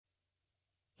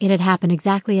It had happened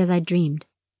exactly as I'd dreamed.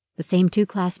 The same 2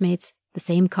 classmates, the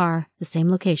same car, the same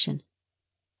location.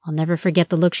 I'll never forget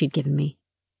the look she'd given me,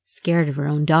 scared of her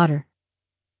own daughter,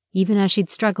 even as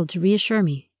she'd struggled to reassure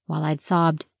me while I'd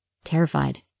sobbed,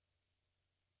 terrified.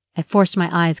 I forced my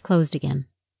eyes closed again.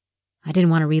 I didn't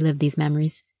want to relive these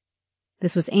memories.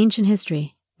 This was ancient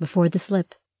history, before the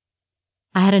slip.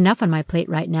 I had enough on my plate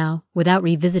right now without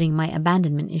revisiting my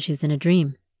abandonment issues in a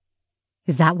dream.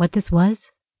 Is that what this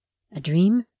was? A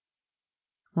dream?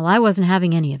 Well, I wasn't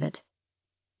having any of it.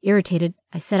 Irritated,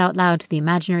 I said out loud to the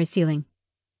imaginary ceiling,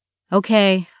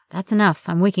 "Okay, that's enough.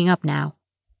 I'm waking up now."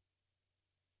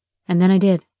 And then I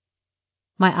did.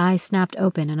 My eyes snapped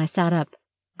open and I sat up,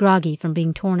 groggy from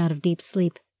being torn out of deep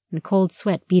sleep and cold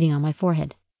sweat beading on my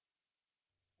forehead.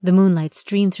 The moonlight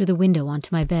streamed through the window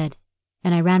onto my bed,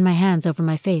 and I ran my hands over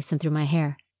my face and through my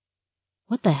hair.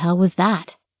 What the hell was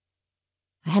that?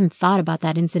 I hadn't thought about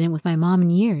that incident with my mom in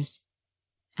years.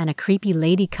 And a creepy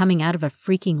lady coming out of a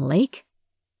freaking lake?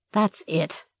 That's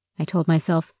it, I told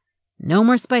myself. No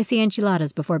more spicy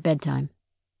enchiladas before bedtime.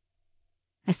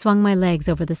 I swung my legs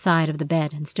over the side of the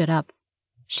bed and stood up,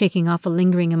 shaking off a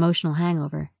lingering emotional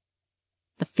hangover.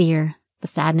 The fear, the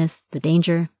sadness, the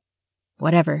danger,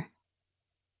 whatever.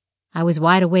 I was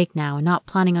wide awake now and not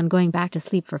planning on going back to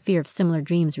sleep for fear of similar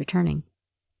dreams returning.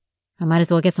 I might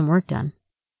as well get some work done.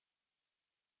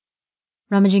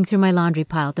 Rummaging through my laundry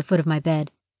pile at the foot of my bed,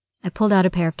 I pulled out a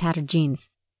pair of tattered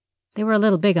jeans. They were a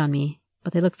little big on me,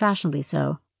 but they looked fashionably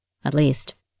so, at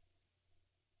least.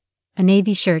 A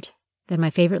navy shirt, then my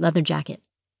favorite leather jacket.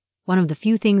 One of the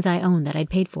few things I owned that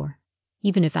I'd paid for,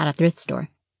 even if at a thrift store.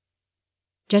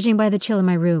 Judging by the chill in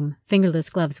my room, fingerless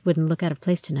gloves wouldn't look out of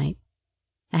place tonight.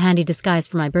 A handy disguise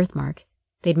for my birthmark.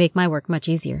 They'd make my work much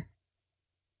easier.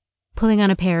 Pulling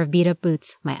on a pair of beat-up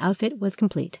boots, my outfit was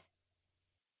complete.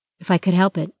 If I could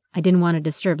help it, I didn't want to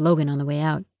disturb Logan on the way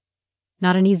out.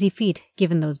 Not an easy feat,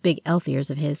 given those big elf ears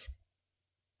of his.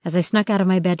 As I snuck out of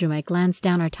my bedroom, I glanced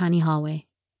down our tiny hallway.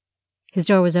 His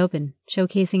door was open,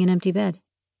 showcasing an empty bed.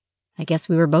 I guess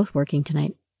we were both working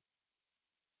tonight.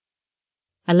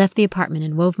 I left the apartment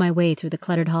and wove my way through the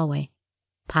cluttered hallway.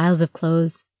 Piles of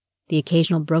clothes, the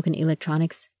occasional broken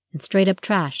electronics, and straight-up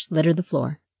trash littered the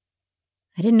floor.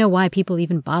 I didn't know why people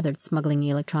even bothered smuggling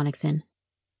electronics in.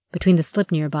 Between the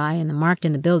slip nearby and the marked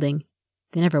in the building,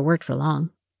 they never worked for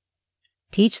long.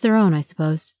 To each their own, I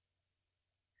suppose.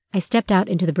 I stepped out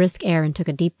into the brisk air and took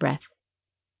a deep breath.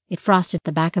 It frosted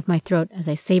the back of my throat as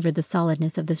I savored the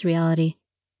solidness of this reality.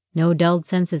 No dulled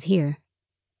senses here.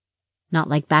 Not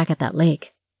like back at that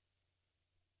lake.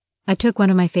 I took one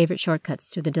of my favorite shortcuts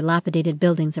through the dilapidated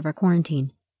buildings of our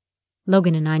quarantine.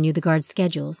 Logan and I knew the guards'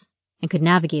 schedules and could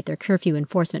navigate their curfew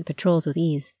enforcement patrols with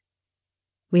ease.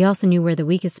 We also knew where the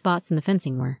weakest spots in the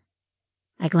fencing were.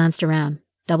 I glanced around,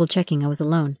 double-checking I was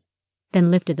alone, then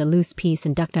lifted the loose piece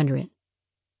and ducked under it.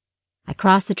 I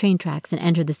crossed the train tracks and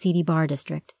entered the seedy bar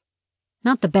district.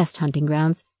 Not the best hunting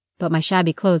grounds, but my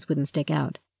shabby clothes wouldn't stick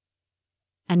out.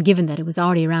 And given that it was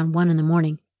already around 1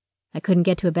 a.m, I couldn't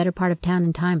get to a better part of town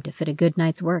in time to fit a good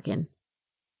night's work in.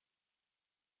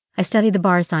 I studied the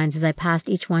bar signs as I passed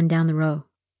each one down the row.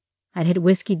 I'd hit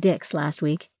Whiskey Dick's last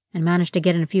week and managed to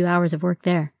get in a few hours of work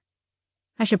there.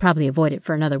 I should probably avoid it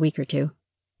for another week or two.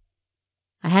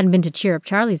 I hadn't been to Cheer Up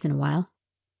Charlie's in a while,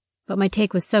 but my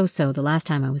take was so-so the last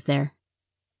time I was there.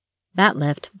 That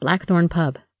left Blackthorn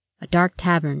Pub, a dark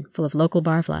tavern full of local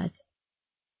barflies.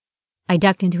 I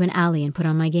ducked into an alley and put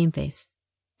on my game face.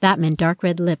 That meant dark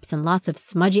red lips and lots of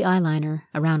smudgy eyeliner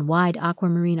around wide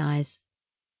aquamarine eyes.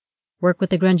 Work with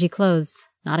the grungy clothes,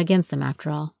 not against them after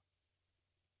all.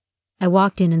 I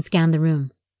walked in and scanned the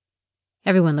room.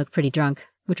 Everyone looked pretty drunk,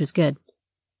 which was good.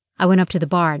 I went up to the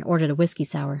bar and ordered a whiskey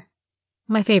sour.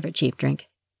 My favorite cheap drink.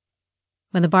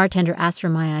 When the bartender asked for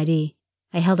my ID,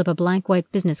 I held up a blank white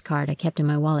business card I kept in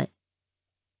my wallet.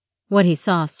 What he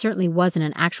saw certainly wasn't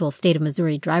an actual state of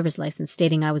Missouri driver's license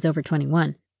stating I was over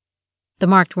 21. The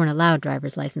marked weren't allowed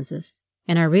driver's licenses,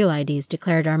 and our real IDs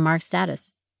declared our marked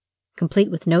status,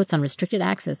 complete with notes on restricted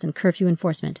access and curfew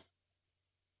enforcement.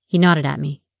 He nodded at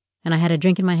me, and I had a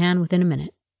drink in my hand within a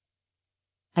minute.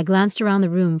 I glanced around the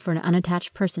room for an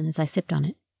unattached person as I sipped on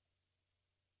it.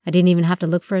 I didn't even have to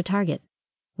look for a target.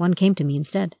 One came to me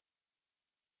instead.